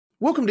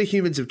Welcome to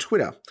Humans of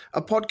Twitter,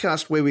 a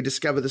podcast where we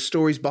discover the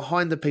stories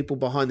behind the people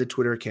behind the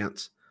Twitter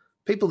accounts.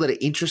 People that are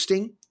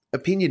interesting,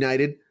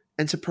 opinionated,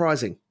 and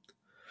surprising.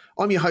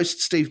 I'm your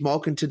host, Steve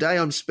Malk, and today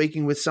I'm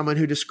speaking with someone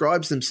who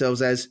describes themselves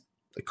as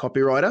a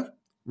copywriter,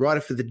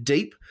 writer for the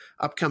Deep,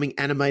 upcoming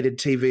animated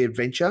TV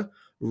adventure,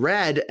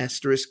 rad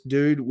asterisk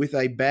dude with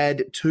a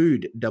bad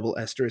tood double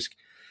asterisk,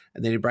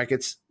 and then in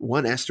brackets,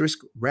 1 asterisk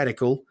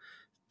radical,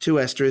 2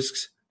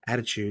 asterisks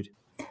attitude.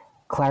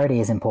 Clarity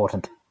is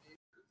important.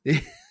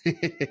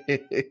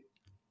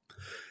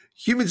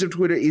 Humans of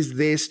Twitter is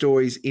their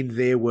stories in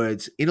their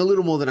words, in a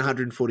little more than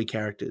 140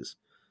 characters.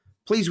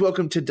 Please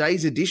welcome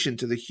today's addition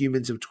to the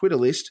Humans of Twitter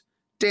list,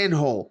 Dan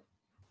Hall.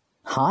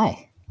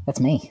 Hi, that's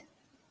me.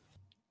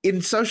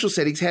 In social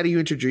settings, how do you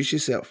introduce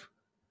yourself?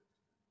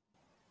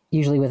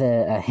 Usually with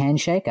a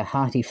handshake, a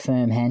hearty,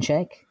 firm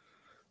handshake,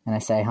 and I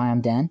say, "Hi,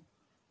 I'm Dan."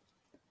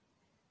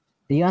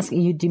 Do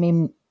you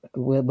mean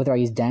whether I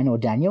use Dan or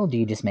Daniel? Do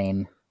you just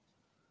mean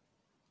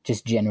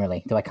just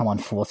generally? Do I come on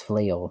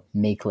forcefully or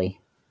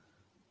meekly?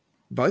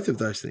 Both of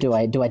those things. Do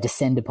I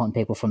descend upon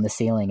people from the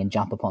ceiling and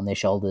jump upon their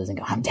shoulders and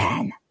go, "I'm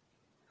Dan"?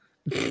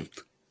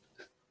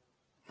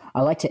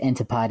 I like to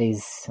enter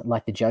parties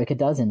like the Joker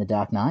does in The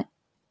Dark Knight.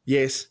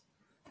 Yes.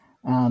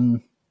 Yeah,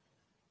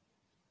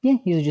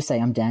 usually just say,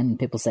 "I'm Dan," and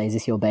people say, "Is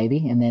this your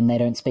baby?" And then they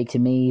don't speak to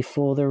me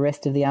for the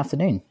rest of the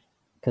afternoon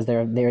because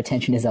their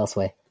attention is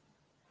elsewhere.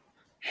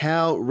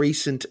 How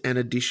recent an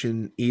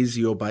addition is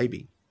your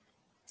baby?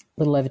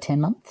 A little over 10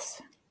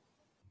 months.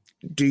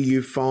 Do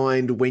you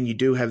find when you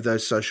do have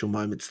those social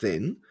moments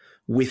then,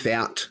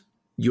 without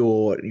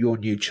your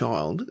new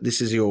child, this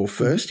is your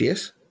first,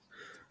 yes?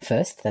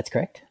 First, that's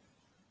correct.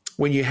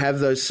 When you have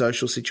those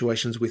social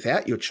situations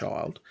without your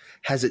child,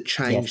 has it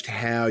changed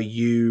how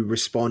you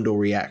respond or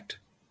react?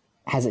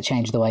 Has it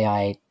changed the way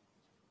I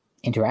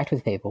interact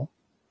with people?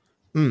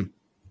 Even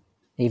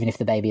if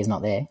the baby is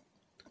not there?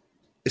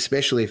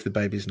 Especially if the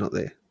baby's not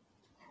there.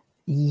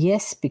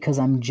 Yes, because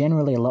I'm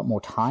generally a lot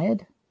more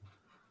tired.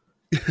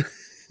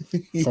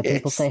 So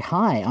people say,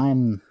 "Hi,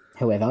 I'm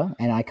whoever,"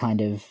 and I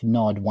kind of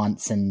nod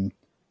once and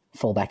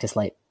fall back to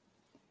sleep.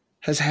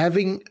 Has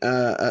having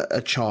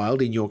a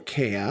child in your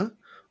care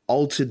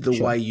altered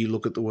the way you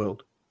look at the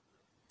world?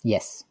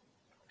 Yes.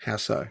 How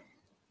so?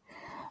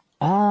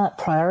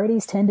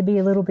 Priorities tend to be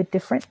a little bit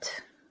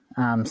different.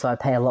 So I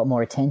pay a lot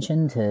more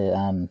attention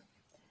to,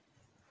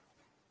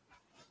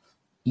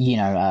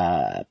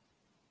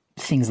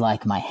 things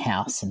like my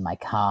house and my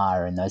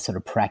car and those sort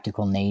of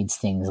practical needs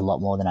things a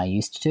lot more than I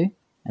used to.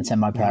 And so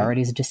my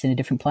priorities are just in a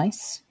different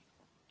place.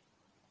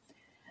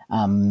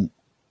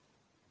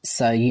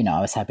 So,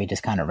 I was happy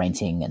just kind of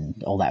renting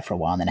and all that for a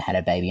while, and then I had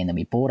a baby and then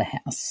we bought a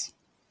house.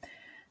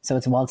 So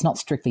while it's not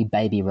strictly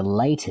baby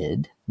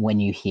related, when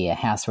you hear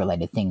house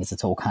related things,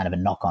 it's all kind of a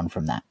knock on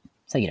from that.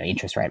 So,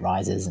 interest rate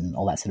rises and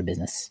all that sort of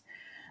business.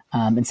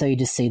 And so you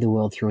just see the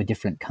world through a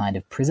different kind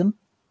of prism.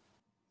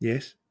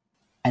 Yes.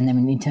 And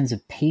then in terms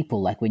of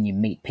people, like when you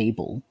meet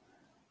people,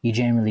 you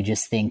generally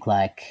just think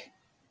like,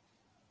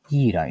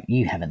 you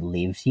haven't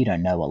lived, you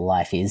don't know what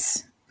life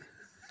is.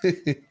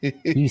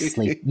 You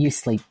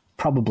sleep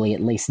probably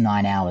at least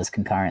 9 hours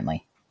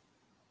concurrently.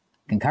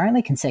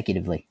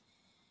 Consecutively.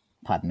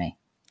 Pardon me.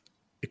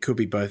 It could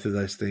be both of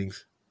those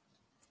things.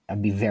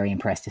 I'd be very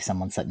impressed if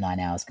someone slept 9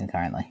 hours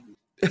concurrently.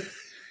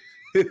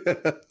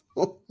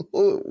 All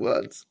at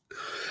once.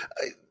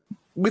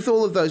 With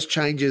all of those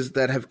changes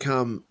that have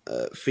come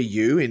for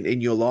you in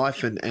your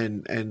life and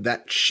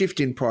that shift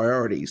in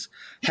priorities,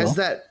 has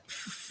that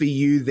for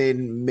you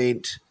then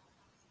meant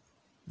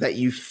that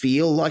you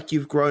feel like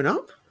you've grown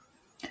up?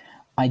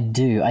 I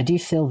do. I do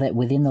feel that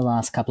within the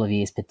last couple of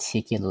years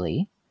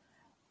particularly,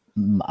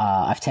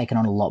 I've taken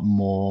on a lot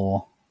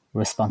more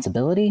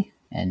responsibility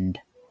and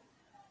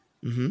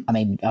I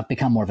mean, I've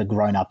become more of a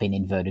grown-up in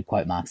inverted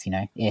quote marks,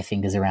 air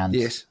fingers around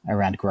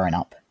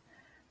grown-up.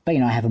 But,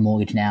 I have a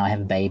mortgage now, I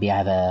have a baby, I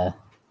have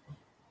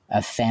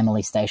a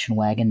family station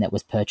wagon that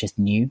was purchased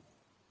new.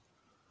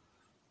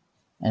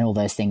 And all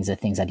those things are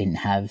things I didn't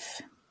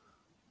have,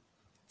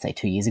 say,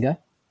 2 years ago.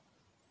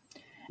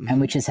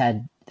 And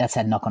that's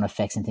had knock-on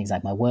effects in things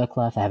like my work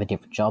life. I have a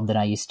different job than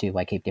I used to.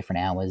 I keep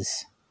different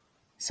hours,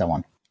 so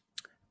on.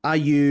 Are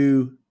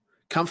you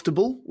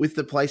comfortable with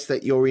the place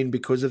that you're in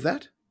because of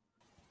that?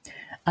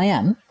 I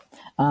am.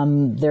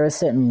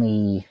 There's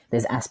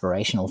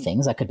aspirational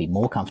things. I could be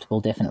more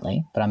comfortable,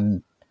 definitely, but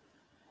I'm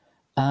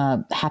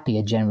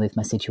happier generally with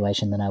my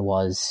situation than I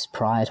was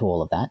prior to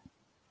all of that.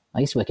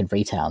 I used to work in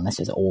retail, and that's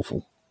just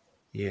awful.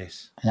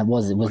 Yes. And it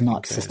was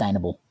not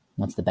sustainable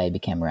once the baby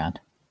came around.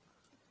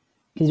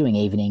 Because you're doing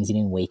evenings, you're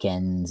doing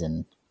weekends,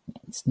 and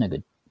it's no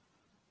good.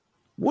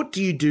 What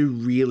do you do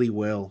really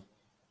well?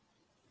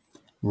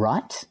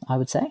 Right, I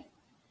would say.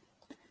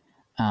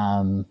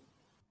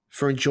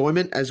 For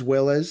enjoyment as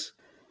well as?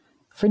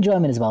 For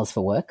enjoyment as well as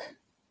for work.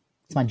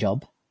 It's my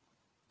job.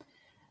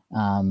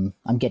 I'm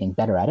getting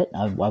better at it.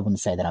 I wouldn't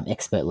say that I'm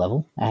expert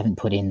level. I haven't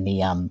put in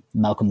the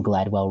Malcolm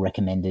Gladwell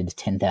recommended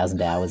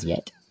 10,000 hours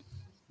yet,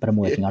 but I'm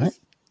working on it.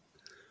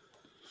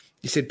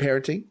 You said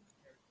parenting?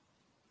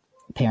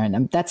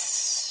 parent.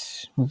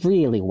 That's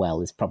really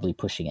well is probably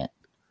pushing it.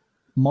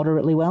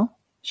 Moderately well.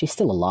 She's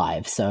still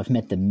alive, so I've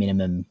met the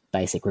minimum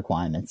basic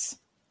requirements.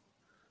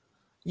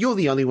 You're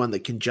the only one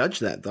that can judge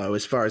that, though,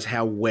 as far as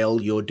how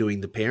well you're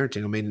doing the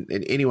parenting. I mean,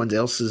 anyone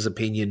else's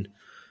opinion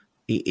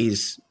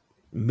is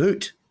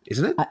moot,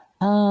 isn't it?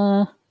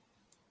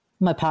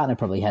 My partner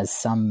probably has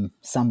some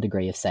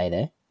degree of say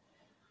there.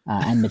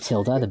 And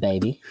Matilda, the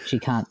baby, she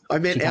can't. I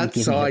meant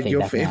outside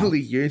your family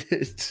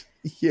unit.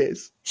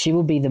 Yes, she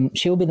will be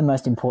the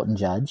most important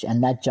judge,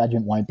 and that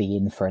judgment won't be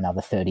in for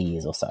another 30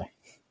 years or so.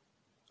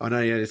 I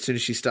know. Yeah, as soon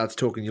as she starts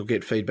talking, you'll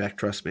get feedback.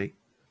 Trust me.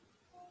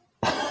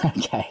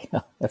 Okay,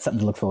 well, that's something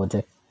to look forward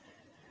to.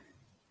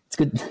 It's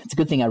good. It's a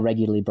good thing I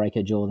regularly break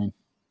her jaw then.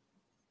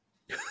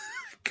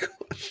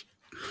 Gosh.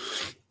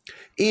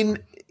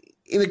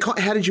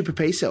 How did you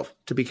prepare yourself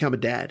to become a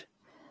dad?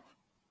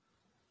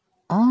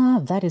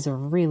 That is a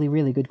really,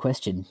 really good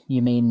question.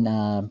 You mean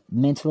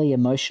mentally,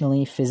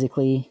 emotionally,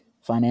 physically,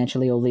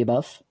 financially, all the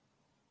above?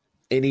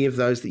 Any of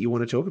those that you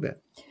want to talk about?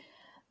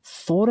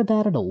 Thought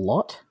about it a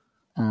lot.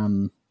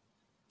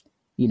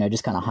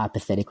 Just kind of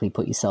hypothetically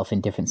put yourself in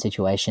different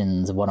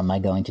situations. What am I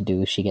going to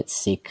do if she gets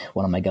sick?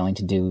 What am I going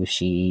to do if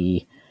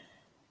she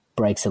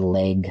breaks a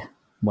leg?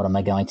 What am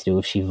I going to do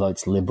if she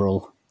votes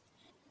Liberal?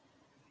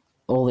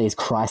 All these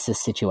crisis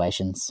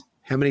situations.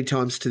 How many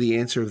times to the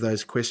answer of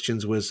those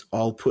questions was,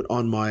 I'll put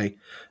on my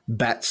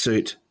bat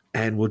suit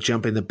and we'll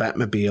jump in the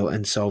Batmobile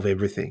and solve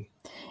everything?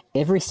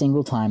 Every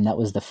single time that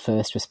was the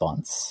first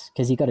response,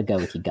 because you got to go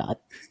with your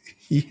gut.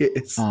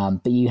 Yes.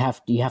 But you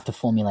have to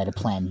formulate a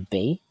plan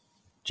B,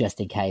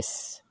 just in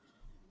case,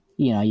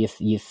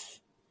 you've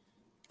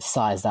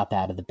sized up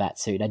out of the bat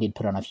suit. I did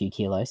put on a few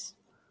kilos.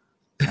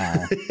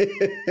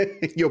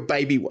 Your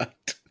baby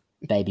weight.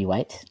 Baby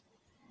weight.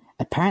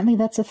 Apparently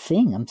that's a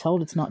thing. I'm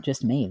told it's not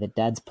just me, that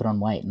dads put on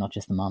weight, not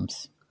just the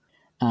mums.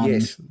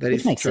 Yes, that is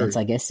which makes true. sense,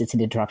 I guess. It's an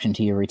interruption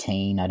to your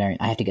routine. I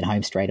have to get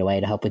home straight away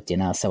to help with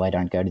dinner, so I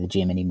don't go to the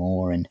gym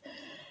anymore, and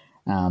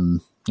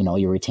all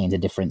your routines are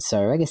different.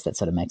 So I guess that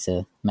sort of makes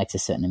a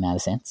certain amount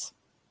of sense.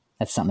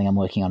 That's something I'm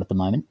working on at the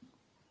moment.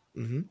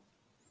 Mm-hmm.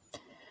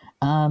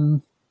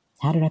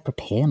 How did I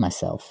prepare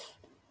myself?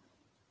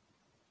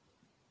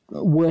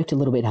 Worked a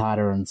little bit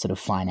harder on sort of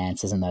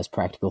finances and those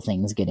practical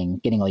things,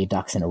 getting all your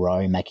ducks in a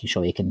row, making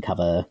sure you can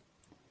cover,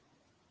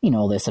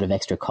 all those sort of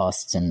extra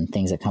costs and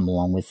things that come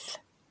along with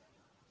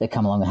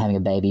having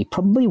a baby.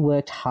 Probably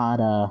worked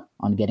harder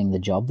on getting the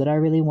job that I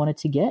really wanted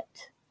to get,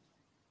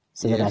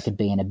 so that I could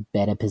be in a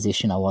better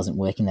position. I wasn't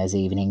working those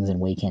evenings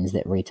and weekends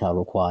that retail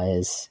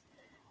requires.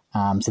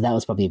 So that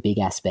was probably a big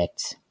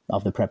aspect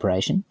of the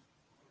preparation.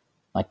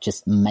 Like,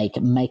 just make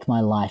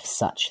my life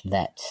such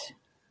that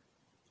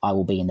I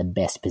will be in the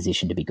best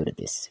position to be good at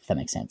this, if that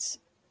makes sense.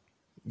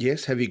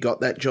 Yes. Have you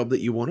got that job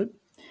that you wanted?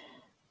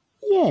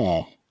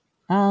 Yeah.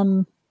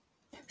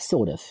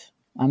 Sort of.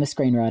 I'm a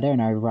screenwriter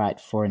and I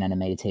write for an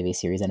animated TV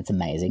series, and it's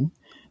amazing,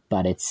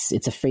 but it's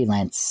a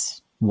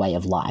freelance way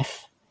of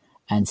life.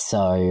 And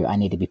so I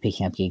need to be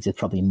picking up gigs with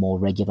probably more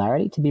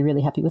regularity to be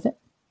really happy with it,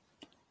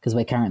 because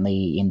we're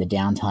currently in the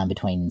downtime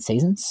between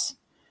seasons.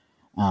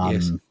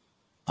 Yes.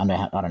 I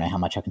don't know how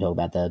much I can talk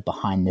about the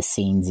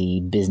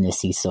behind-the-scenesy,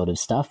 businessy sort of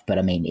stuff, but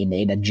I mean,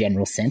 in a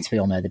general sense, we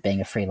all know that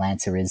being a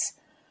freelancer is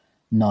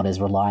not as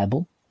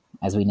reliable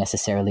as we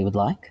necessarily would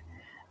like.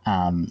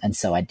 And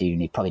so I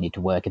probably need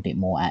to work a bit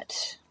more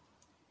at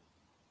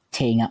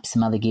teeing up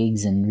some other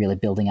gigs and really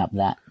building up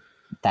that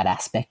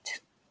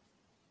aspect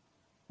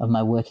of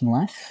my working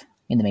life.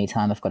 In the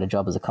meantime, I've got a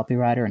job as a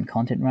copywriter and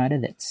content writer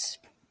that's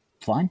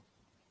fine.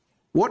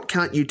 What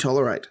can't you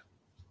tolerate?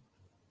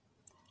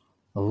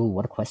 Oh,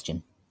 what a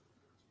question.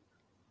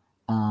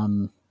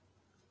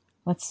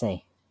 Let's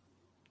see.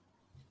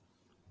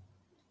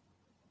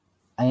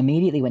 I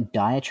immediately went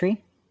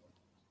dietary.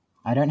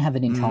 I don't have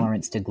an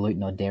intolerance to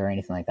gluten or dairy or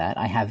anything like that.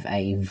 I have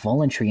a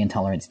voluntary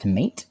intolerance to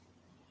meat,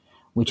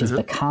 which has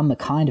become a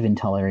kind of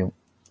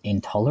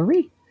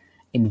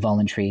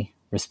involuntary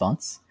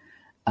response.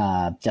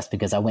 Just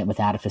because I went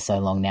without it for so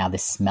long now, the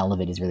smell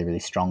of it is really, really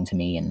strong to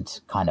me and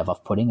kind of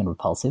off-putting and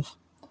repulsive.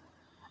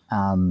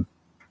 In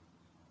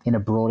a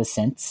broader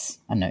sense,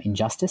 I don't know,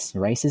 injustice,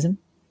 racism,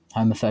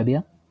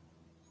 homophobia,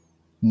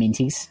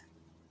 minties.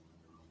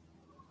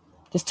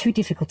 Just too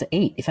difficult to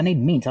eat. If I need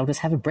mint, I'll just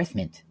have a breath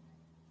mint.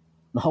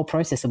 The whole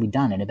process will be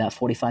done in about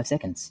 45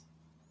 seconds.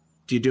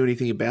 Do you do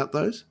anything about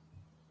those?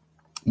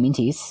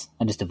 Minties,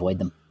 I just avoid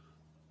them.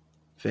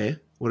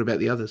 Fair. What about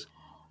the others?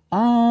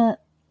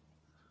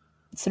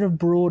 Sort of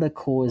broader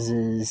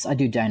causes. I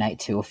do donate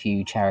to a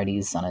few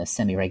charities on a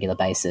semi-regular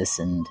basis,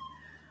 and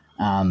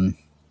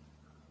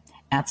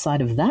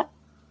outside of that,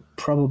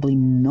 probably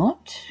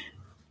not.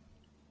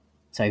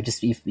 So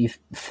just you've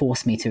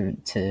forced me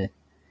to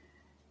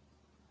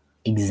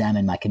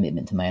examine my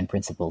commitment to my own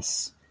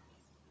principles.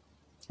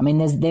 I mean,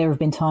 there have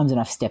been times when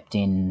I've stepped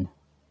in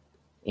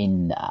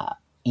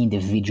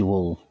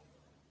individual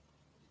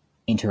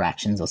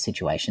interactions or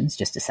situations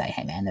just to say,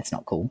 hey man, that's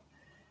not cool.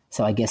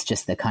 So I guess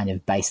just the kind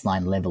of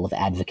baseline level of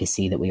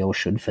advocacy that we all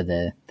should for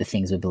the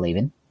things we believe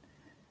in.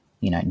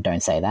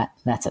 don't say that.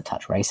 That's a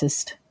touch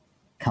racist.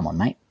 Come on,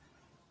 mate.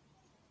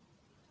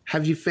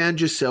 Have you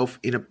found yourself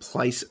in a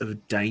place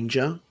of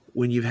danger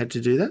when you've had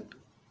to do that?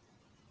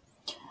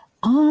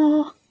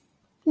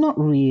 Not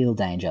real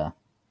danger.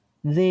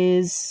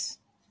 There's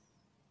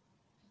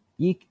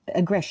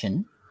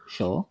aggression,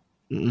 sure.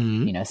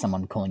 Mm-hmm.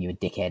 Someone calling you a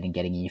dickhead and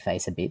getting in your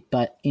face a bit.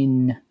 But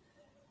in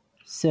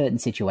certain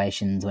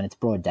situations when it's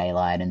broad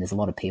daylight and there's a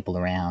lot of people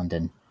around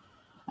and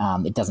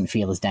it doesn't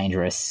feel as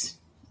dangerous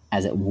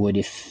as it would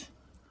if,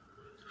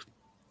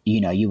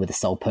 you were the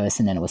sole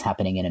person and it was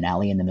happening in an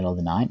alley in the middle of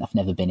the night. I've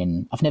never been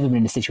in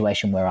a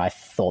situation where I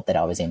thought that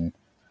I was in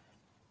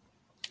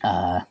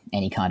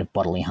any kind of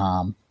bodily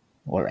harm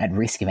or at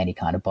risk of any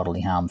kind of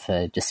bodily harm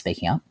for just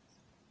speaking up.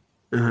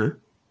 Uh-huh.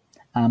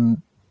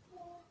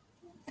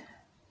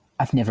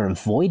 I've never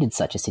avoided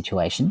such a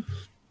situation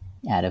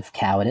out of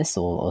cowardice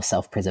or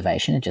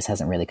self-preservation. It just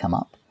hasn't really come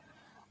up.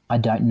 I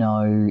don't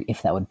know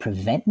if that would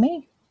prevent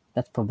me.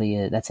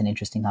 That's an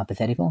interesting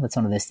hypothetical. That's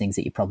one of those things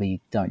that you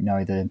probably don't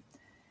know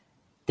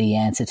the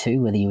answer to,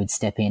 whether you would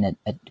step in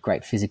at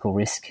great physical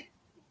risk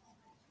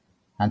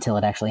until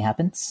it actually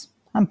happens.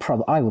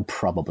 I would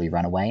probably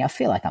run away. I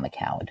feel like I'm a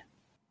coward.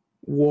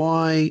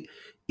 Why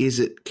is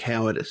it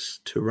cowardice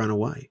to run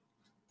away?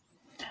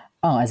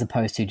 Oh, as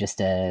opposed to just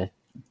the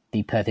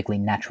perfectly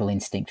natural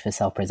instinct for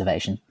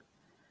self-preservation.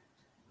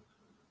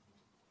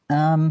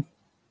 Because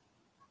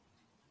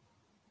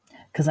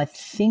I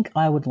think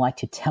I would like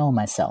to tell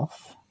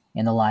myself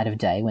in the light of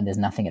day when there's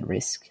nothing at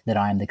risk that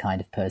I am the kind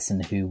of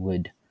person who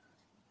would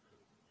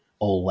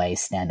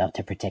always stand up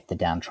to protect the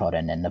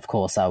downtrodden. And of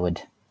course I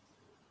would,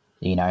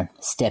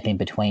 step in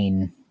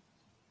between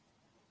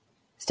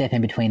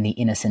the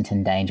innocent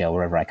and danger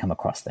wherever I come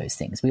across those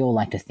things. We all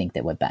like to think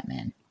that we're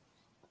Batman.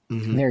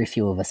 Mm-hmm. Very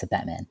few of us are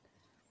Batman.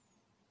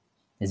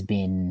 There's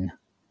been,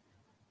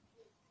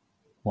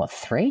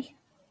 3?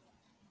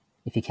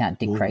 If you count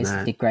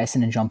Dick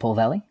Grayson and John Paul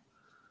Valley.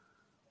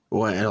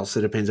 Well, it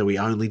also depends. Are we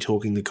only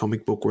talking the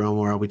comic book realm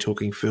or are we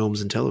talking films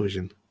and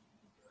television?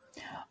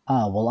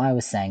 Oh, well, I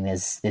was saying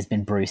there's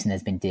been Bruce and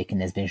there's been Dick and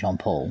there's been Jean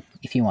Paul.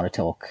 If you want to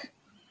talk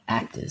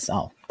actors,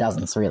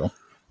 dozens, really.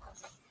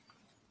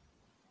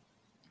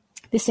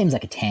 This seems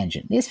like a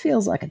tangent. This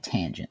feels like a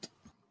tangent.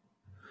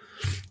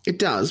 It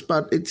does,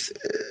 but it's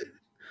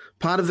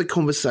part of the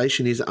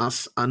conversation is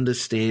us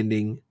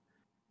understanding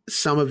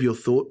some of your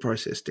thought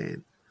process,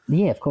 Dan.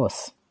 Yeah, of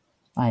course.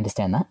 I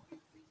understand that.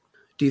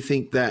 Do you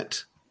think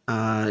that,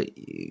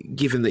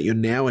 given that you're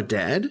now a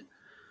dad,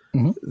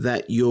 mm-hmm.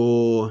 that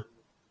your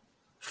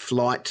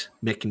flight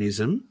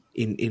mechanism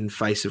in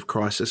face of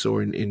crisis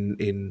or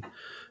in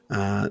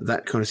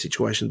that kind of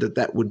situation,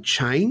 that would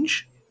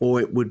change,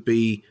 or it would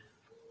be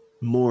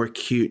more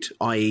acute,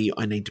 i.e.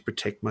 I need to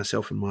protect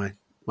myself and my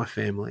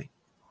family?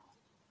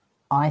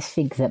 I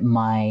think that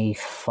my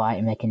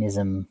fight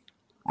mechanism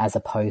as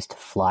opposed to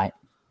flight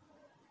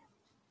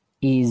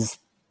is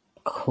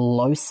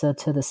closer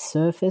to the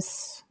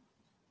surface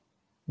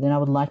than I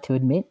would like to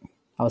admit.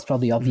 I was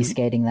probably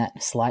obfuscating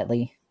that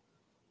slightly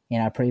in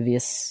our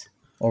previous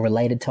or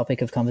related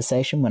topic of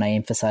conversation when I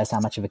emphasized how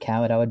much of a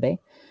coward I would be.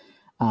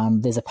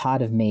 There's a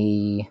part of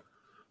me,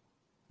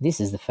 this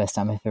is the first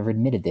time I've ever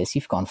admitted this.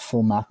 You've gone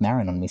full Mark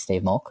Maron on me,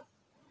 Steve Malk.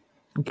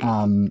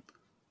 Okay.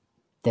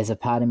 There's a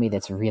part of me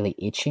that's really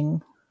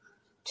itching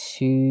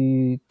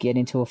to get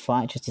into a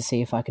fight just to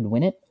see if I could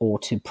win it, or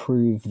to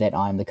prove that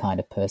I'm the kind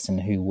of person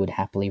who would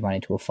happily run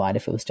into a fight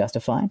if it was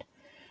justified.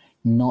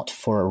 Not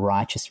for a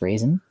righteous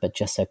reason, but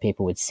just so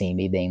people would see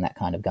me being that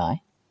kind of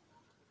guy.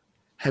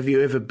 Have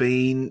you ever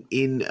been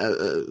in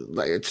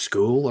like at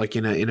school, like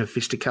in a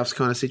fisticuffs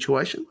kind of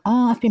situation?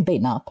 I've been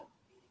beaten up,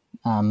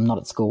 not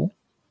at school.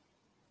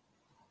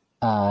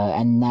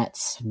 And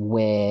that's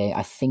where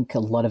I think a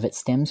lot of it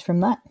stems from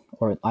that.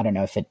 Or I don't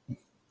know if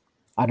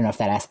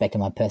that aspect of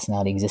my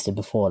personality existed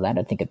before that.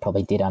 I think it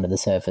probably did under the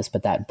surface,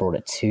 but that brought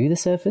it to the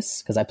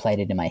surface because I played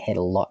it in my head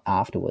a lot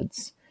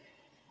afterwards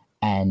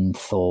and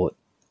thought,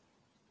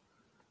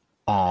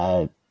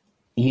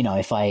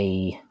 if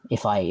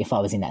I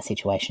was in that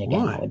situation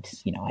again, right. I would,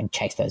 I'd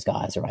chase those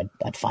guys, or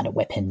I'd find a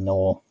weapon,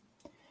 or,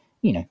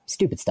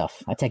 stupid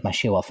stuff. I'd take my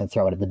shoe off and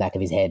throw it at the back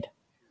of his head.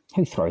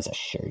 Who throws a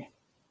shoe?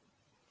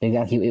 He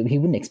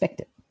wouldn't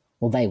expect it.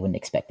 Well, they wouldn't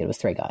expect it. It was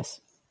 3 guys.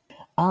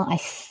 I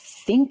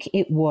think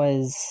it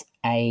was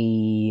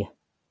a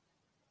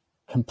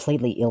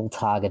completely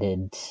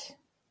ill-targeted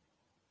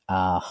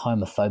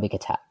homophobic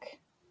attack.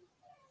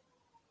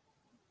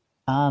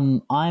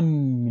 I'm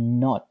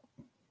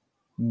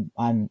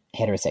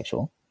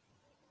heterosexual.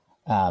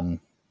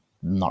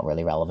 Not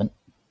really relevant.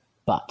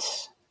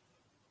 But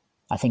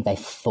I think they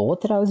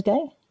thought that I was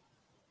gay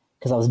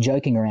because I was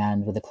joking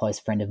around with a close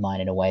friend of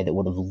mine in a way that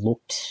would have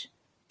looked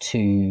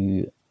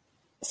to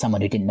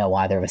someone who didn't know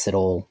either of us at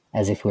all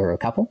as if we were a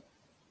couple.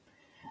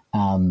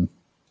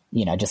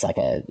 Just like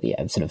a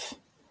sort of,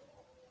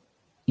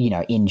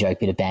 in-joke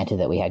bit of banter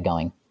that we had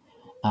going.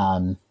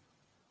 And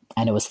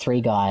it was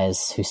 3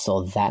 guys who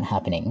saw that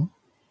happening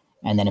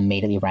and then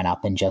immediately ran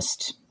up and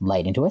just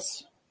laid into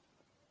us.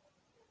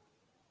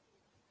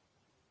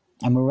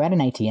 And we were at an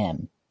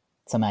ATM.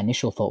 So my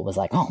initial thought was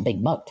like, oh, I'm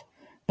being mugged.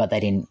 But they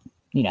didn't,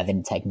 they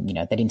didn't take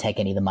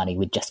any of the money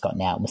we'd just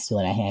gotten out and was still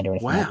in our hand or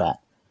anything like that.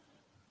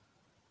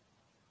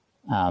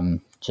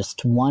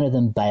 Just one of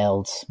them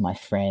bailed my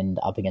friend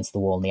up against the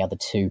wall and the other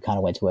two kind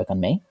of went to work on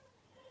me.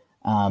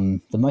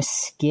 The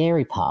most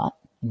scary part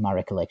in my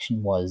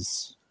recollection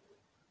was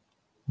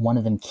one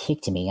of them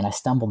kicked me and I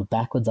stumbled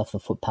backwards off the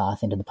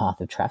footpath into the path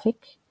of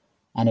traffic.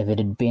 And if it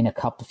had been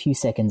a few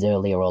seconds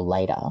earlier or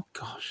later,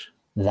 gosh,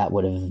 that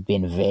would have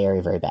been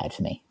very, very bad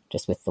for me,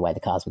 just with the way the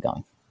cars were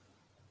going.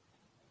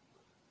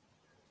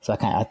 So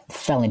I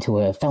fell into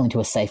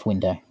a safe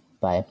window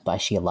by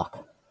sheer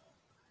luck.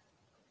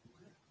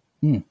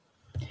 It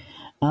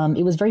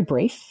was very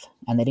brief,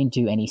 and they didn't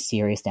do any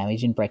serious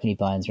damage, didn't break any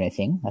bones or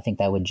anything. I think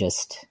they were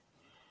just,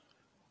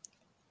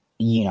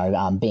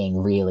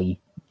 being really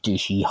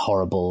douchey,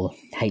 horrible,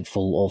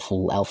 hateful,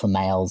 awful alpha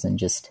males and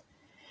just,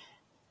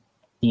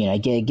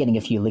 getting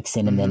a few licks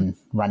in and then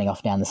running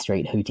off down the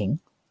street hooting.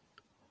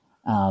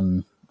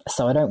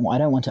 So I don't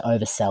want to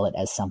oversell it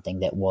as something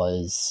that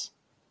was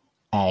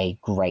a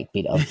great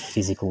bit of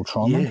physical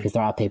trauma because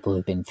there are people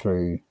who've been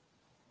through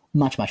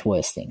much, much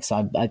worse things. So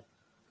I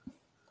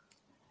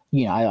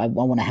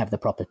want to have the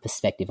proper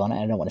perspective on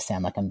it. I don't want to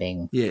sound like I'm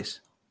being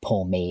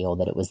poor me or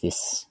that it was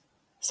this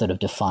sort of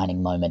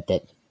defining moment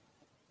that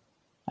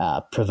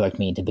provoked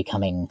me into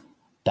becoming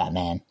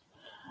Batman.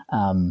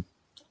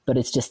 But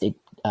it's just, it's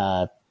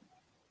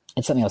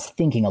something I was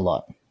thinking a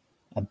lot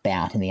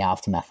about in the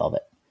aftermath of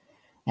it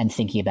and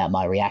thinking about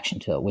my reaction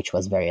to it, which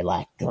was very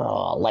like,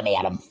 oh, let me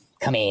at him.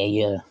 Come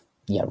here,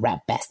 you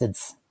rat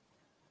bastards.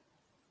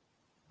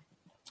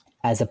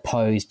 As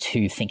opposed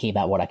to thinking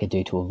about what I could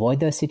do to avoid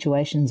those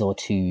situations or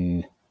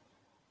to,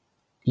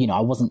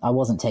 I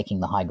wasn't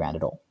taking the high ground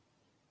at all.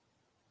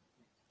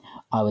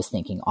 I was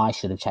thinking I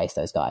should have chased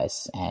those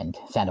guys and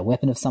found a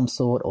weapon of some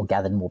sort or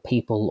gathered more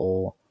people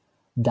or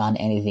done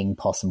anything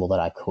possible that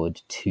I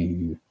could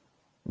to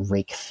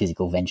wreak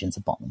physical vengeance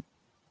upon them.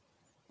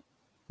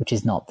 Which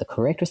is not the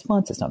correct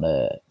response. It's not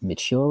a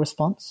mature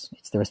response.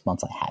 It's the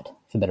response I had,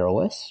 for better or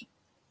worse.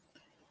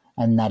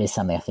 And that is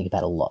something I think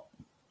about a lot.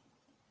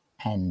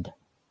 And,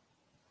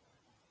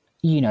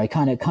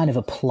 kind of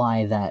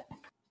apply that.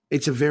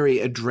 It's a very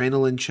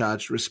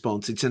adrenaline-charged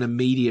response. It's an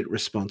immediate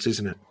response,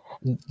 isn't it?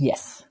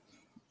 Yes,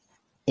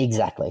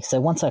 exactly. So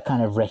once I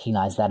kind of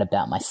recognized that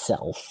about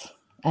myself,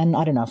 and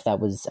I don't know if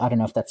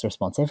that's the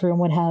response everyone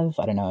would have.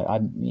 I don't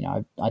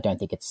know. I don't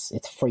think it's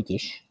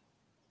freakish.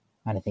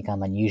 I don't think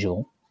I'm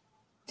unusual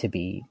to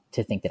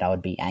think that I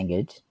would be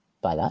angered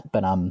by that.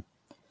 But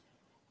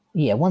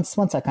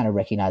once I kind of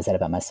recognized that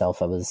about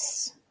myself, I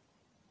was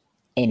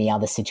any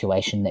other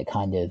situation that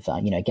kind of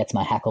gets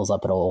my hackles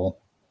up at all,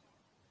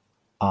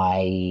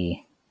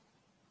 I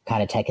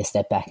kind of take a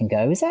step back and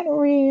go, is that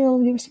real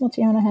the response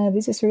you want to have?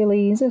 Is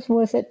this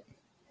worth it?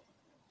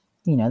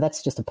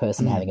 That's just a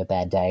person having a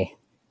bad day.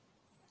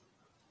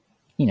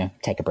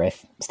 Take a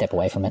breath, step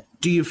away from it.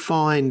 Do you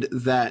find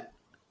that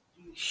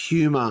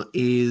humor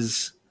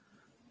is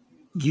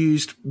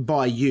used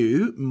by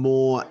you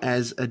more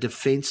as a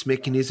defense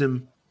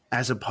mechanism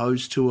as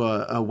opposed to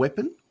a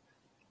weapon?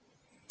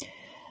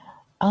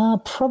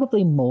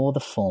 Probably more the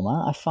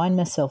former. I find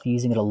myself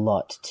using it a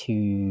lot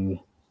to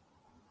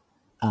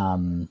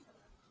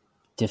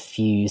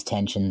diffuse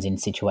tensions in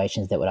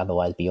situations that would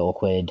otherwise be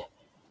awkward,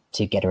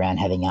 to get around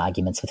having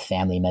arguments with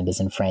family members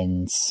and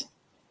friends,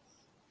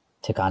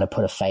 to kind of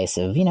put a face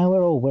of,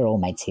 we're all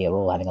mates here, we're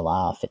all having a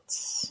laugh.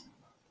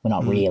 We're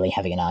not really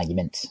having an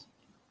argument.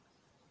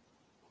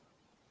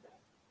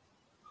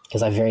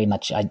 Because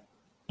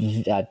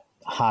I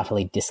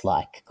heartily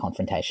dislike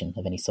confrontation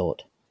of any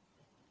sort.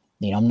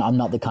 I'm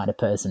not the kind of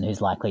person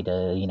who's likely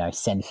to,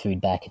 send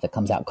food back if it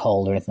comes out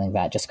cold or anything like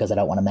that, just because I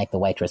don't want to make the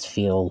waitress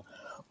feel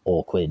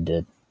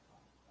awkward.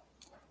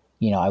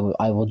 I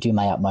will do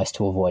my utmost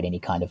to avoid any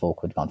kind of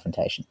awkward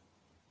confrontation.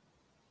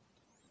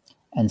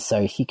 And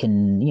so if you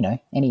can,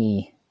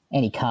 any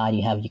card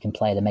you have you can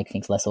play to make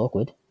things less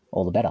awkward,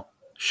 all the better.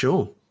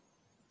 Sure.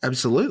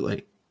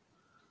 Absolutely.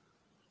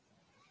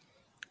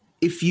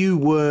 If you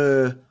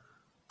were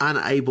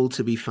unable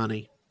to be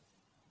funny?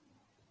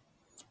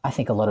 I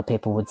think a lot of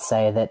people would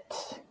say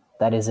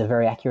that is a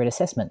very accurate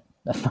assessment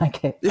of my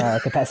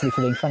capacity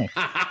for being funny.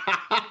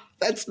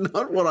 That's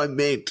not what I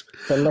meant.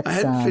 But I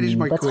hadn't finished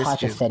my question.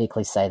 Let's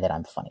hypothetically say that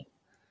I'm funny.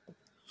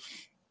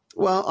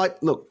 Well,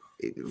 look,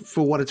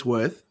 for what it's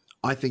worth,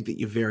 I think that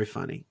you're very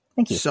funny.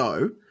 Thank you.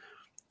 So,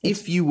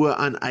 if you were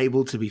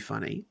unable to be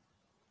funny,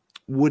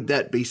 would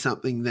that be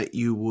something that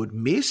you would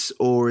miss,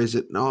 or is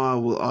it, no,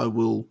 I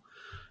will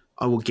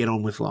get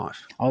on with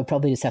life? I would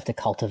probably just have to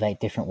cultivate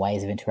different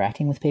ways of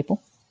interacting with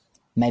people.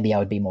 Maybe I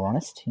would be more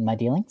honest in my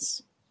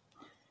dealings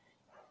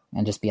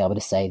and just be able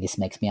to say, this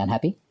makes me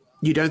unhappy.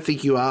 You don't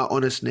think you are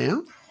honest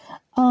now?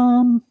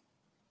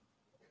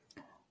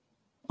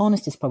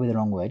 Honest is probably the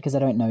wrong word, because I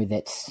don't know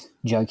that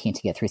joking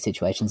to get through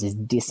situations is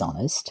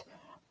dishonest,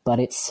 but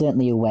it's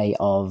certainly a way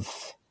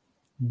of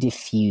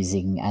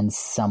diffusing and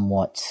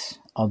somewhat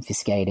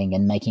obfuscating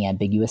and making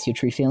ambiguous your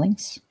true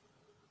feelings.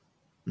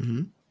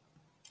 Mm-hmm.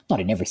 Not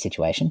in every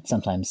situation.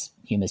 Sometimes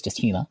humour is just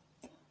humour.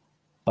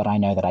 But I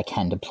know that I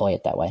can deploy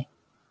it that way.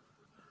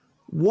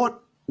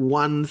 What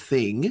one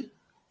thing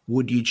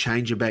would you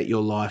change about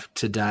your life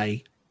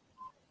today?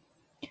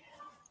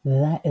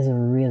 That is a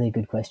really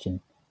good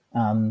question.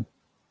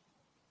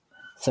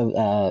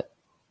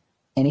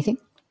 Anything?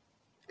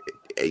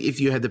 If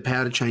you had the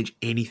power to change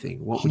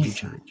anything, what would you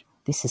change?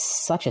 This is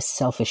such a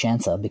selfish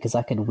answer because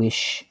I could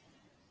wish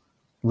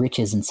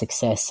riches and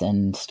success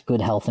and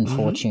good health and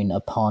fortune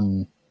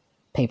upon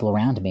people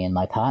around me and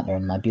my partner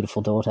and my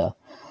beautiful daughter.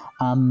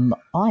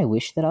 I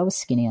wish that I was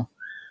skinnier.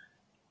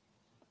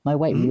 My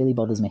weight really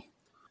bothers me.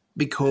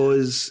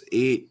 Because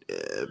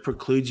it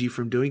precludes you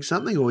from doing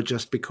something, or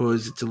just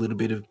because it's a little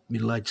bit of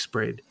middle-aged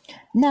spread?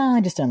 No,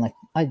 I just don't like.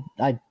 I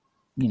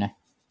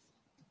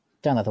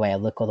don't like the way I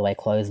look or the way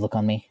clothes look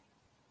on me.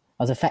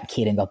 I was a fat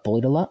kid and got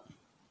bullied a lot.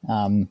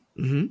 So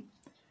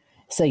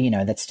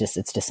it's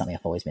just something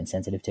I've always been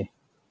sensitive to.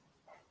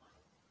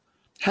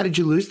 How did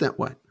you lose that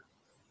weight?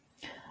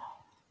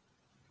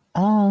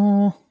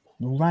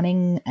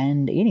 Running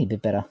and eating a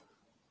bit better.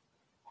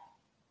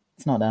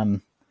 It's not I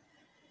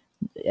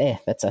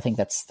think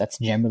that's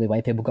generally the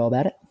way people go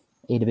about it.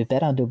 Eat a bit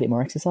better, do a bit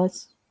more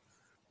exercise.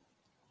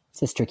 It's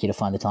just tricky to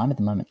find the time at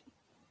the moment.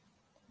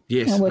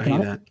 Yes, I'm working I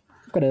on hear it.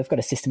 I've got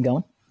a system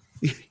going.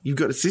 You've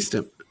got a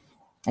system.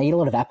 I eat a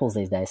lot of apples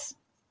these days.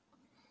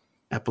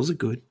 Apples are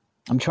good.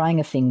 I'm trying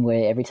a thing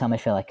where every time I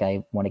feel like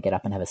I want to get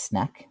up and have a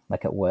snack,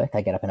 like at work,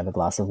 I get up and have a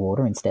glass of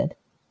water instead.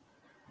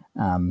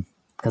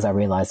 Because I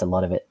realized a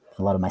lot of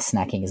my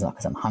snacking is not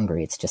because I'm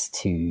hungry. It's just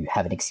to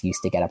have an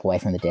excuse to get up away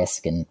from the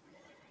desk and,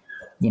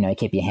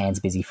 keep your hands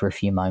busy for a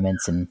few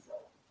moments, and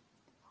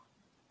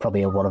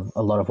probably a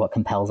lot of what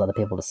compels other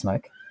people to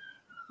smoke.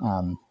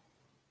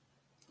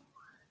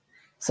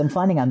 So I'm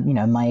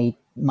finding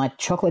my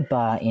chocolate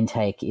bar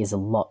intake is a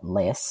lot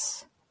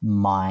less.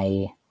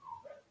 My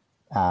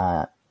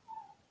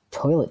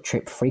toilet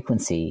trip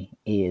frequency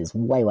is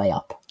way, way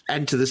up.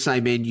 And to the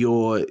same end,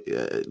 your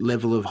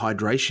level of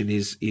hydration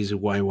is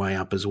way, way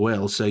up as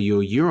well. So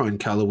your urine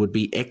colour would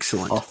be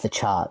excellent. Off the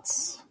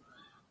charts.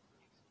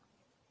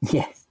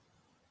 Yeah,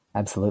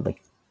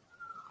 absolutely.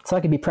 So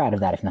I could be proud of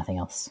that, if nothing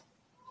else.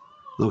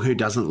 Look, who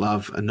doesn't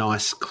love a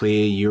nice,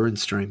 clear urine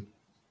stream?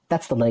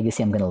 That's the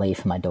legacy I'm going to leave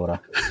for my daughter.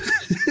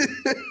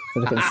 So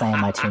look at the saying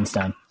on my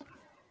tombstone.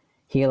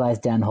 Here lies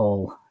Dan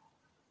Hall,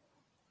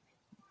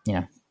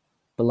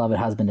 beloved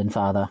husband and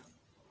father.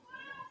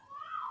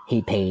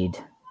 He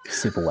peed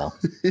super well.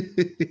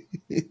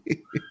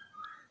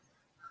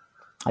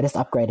 I just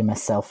upgraded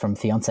myself from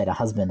fiance to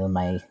husband on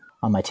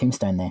my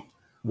tombstone there.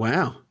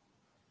 Wow.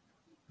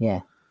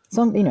 Yeah.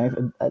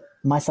 So,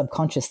 my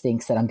subconscious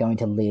thinks that I'm going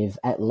to live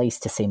at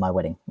least to see my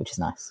wedding, which is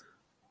nice.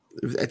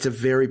 It's a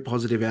very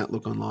positive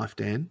outlook on life,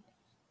 Dan.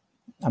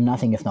 I'm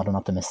nothing if not an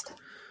optimist.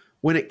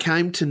 When it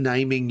came to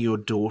naming your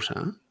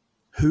daughter,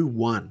 who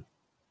won?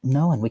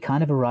 No one. We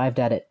kind of arrived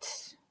at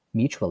it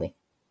mutually.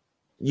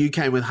 You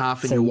came with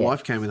half and your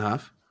wife came with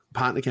half.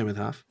 Partner came with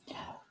half.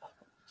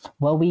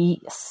 Well,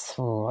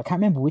 I can't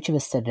remember which of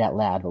us said it out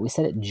loud, but we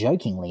said it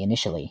jokingly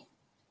initially.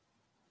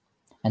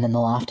 And then the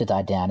laughter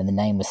died down and the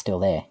name was still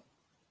there.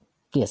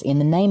 Yes, in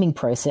the naming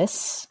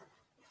process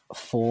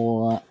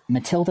for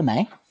Matilda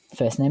May,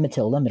 first name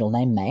Matilda, middle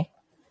name May,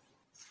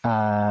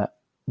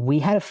 we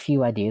had a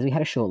few ideas. We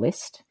had a short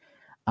list.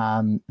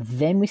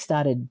 Then we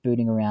started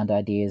booting around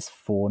ideas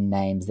for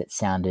names that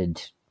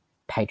sounded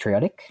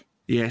patriotic.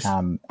 Yes.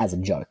 As a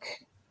joke,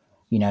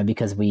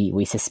 because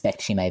we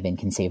suspect she may have been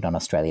conceived on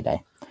Australia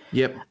Day.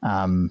 Yep.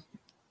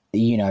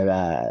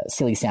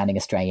 Silly sounding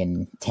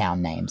Australian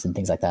town names and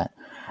things like that.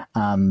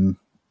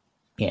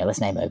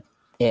 Let's name her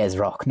Ayers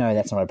Rock. No,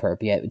 that's not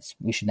appropriate.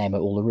 We should name her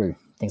Uluru.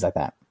 Things like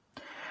that.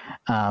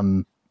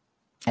 And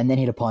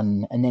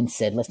then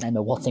said, let's name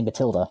her Waltzing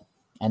Matilda.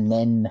 And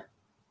then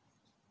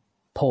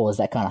pause.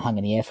 That kind of hung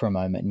in the air for a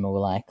moment, and we were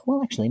like,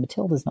 well, actually,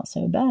 Matilda's not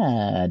so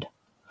bad.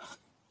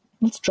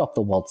 Let's drop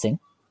the waltzing.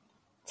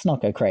 Let's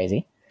not go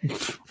crazy.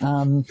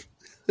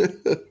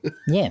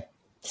 Yeah.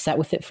 Sat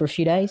with it for a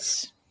few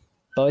days.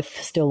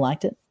 Both still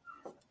liked it.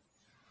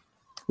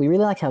 We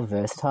really liked how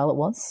versatile it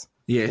was.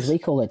 Yes. Because we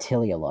call her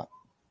Tilly a lot.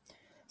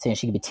 So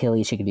she could be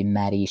Tilly, she could be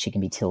Maddie, she can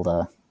be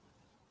Tilda.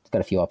 It's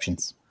got a few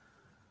options.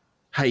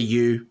 Hey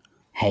You,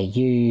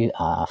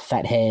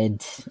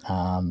 Fathead,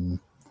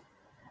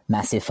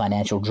 Massive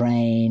Financial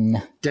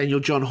Drain. Daniel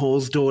John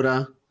Hall's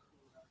daughter.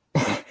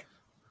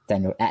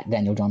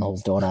 Daniel John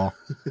Hall's daughter.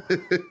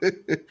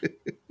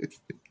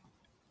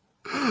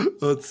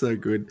 Oh, it's so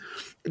good.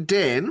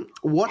 Dan,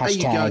 what are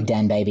you going...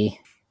 Dan Baby.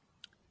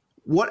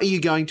 What are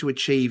you going to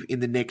achieve in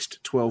the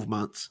next 12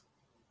 months?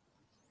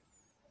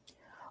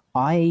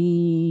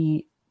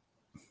 I'm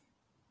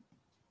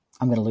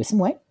going to lose some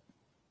weight.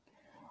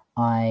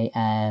 I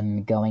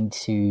am going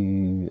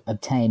to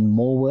obtain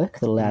more work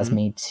that allows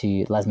me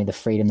the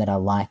freedom that I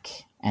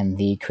like and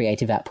the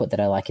creative output that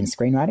I like in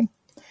screenwriting.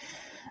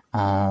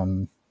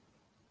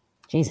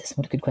 Jesus,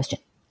 what a good question.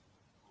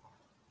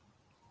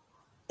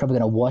 Probably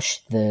going to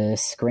wash the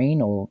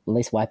screen, or at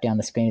least wipe down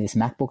the screen of this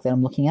MacBook that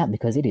I'm looking at,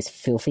 because it is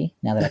filthy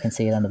now that I can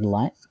see it under the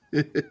light.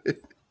 I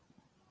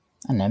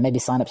don't know, maybe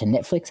sign up to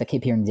Netflix. I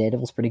keep hearing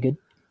Daredevil's pretty good.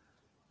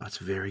 That's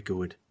very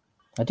good.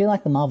 I do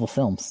like the Marvel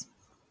films.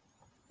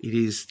 It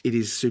is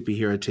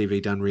superhero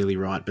TV done really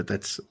right, but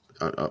that's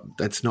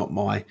not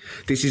my...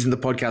 This isn't the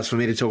podcast for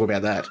me to talk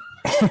about that.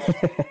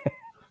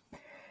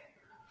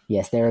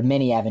 Yes, there are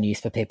many avenues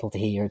for people to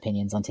hear your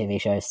opinions on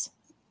TV shows.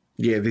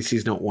 Yeah, this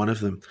is not one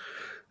of them.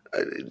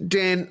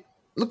 Dan,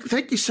 look,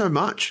 thank you so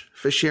much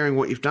for sharing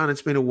what you've done.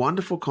 It's been a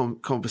wonderful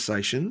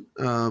conversation.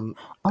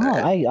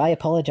 I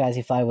apologize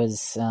if I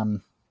was...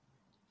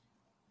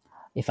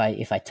 If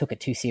I took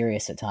it too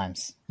serious at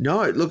times.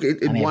 No, look, it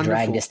I may have wonderful.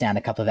 dragged us down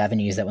a couple of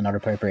avenues that were not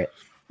appropriate.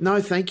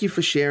 No, thank you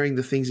for sharing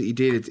the things that you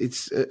did.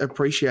 It's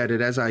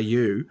appreciated, as are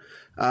you.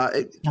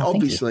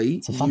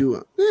 Obviously,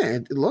 you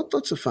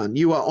lots of fun.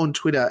 You are on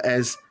Twitter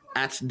as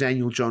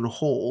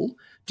 @DanielJohnHall.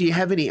 Do you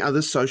have any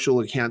other social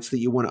accounts that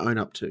you want to own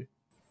up to?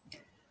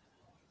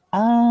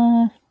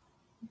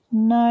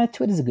 No,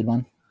 Twitter's a good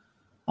one.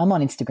 I'm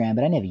on Instagram,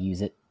 but I never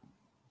use it.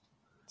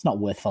 It's not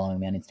worth following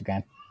me on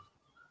Instagram.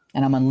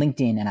 And I'm on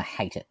LinkedIn, and I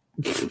hate it.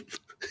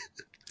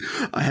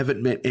 I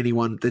haven't met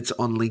anyone that's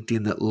on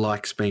LinkedIn that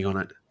likes being on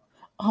it.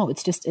 Oh,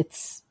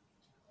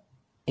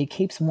 it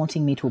keeps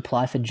wanting me to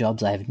apply for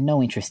jobs I have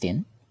no interest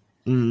in,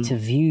 to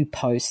view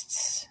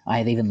posts I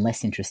have even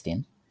less interest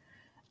in,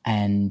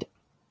 and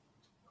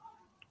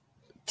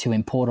to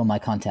import all my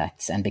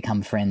contacts and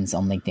become friends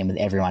on LinkedIn with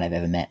everyone I've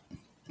ever met.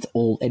 It's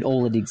all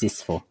it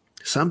exists for.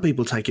 Some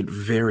people take it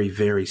very,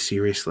 very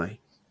seriously.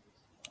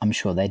 I'm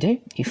sure they do.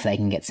 If they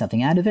can get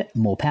something out of it,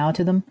 more power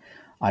to them.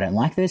 I don't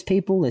like those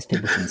people. Those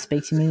people shouldn't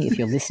speak to me. If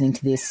you're listening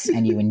to this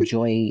and you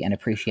enjoy and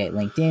appreciate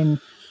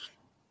LinkedIn,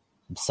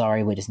 I'm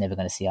sorry, we're just never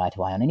going to see eye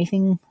to eye on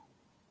anything.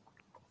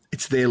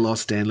 It's their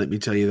loss, Dan, let me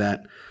tell you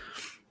that.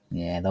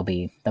 Yeah, they'll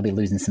be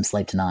losing some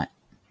sleep tonight.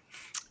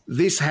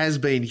 This has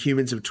been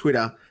Humans of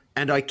Twitter,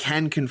 and I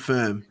can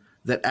confirm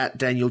that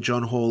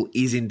 @DanielJohnHall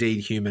is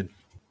indeed human.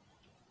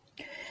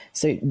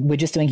 So we're just doing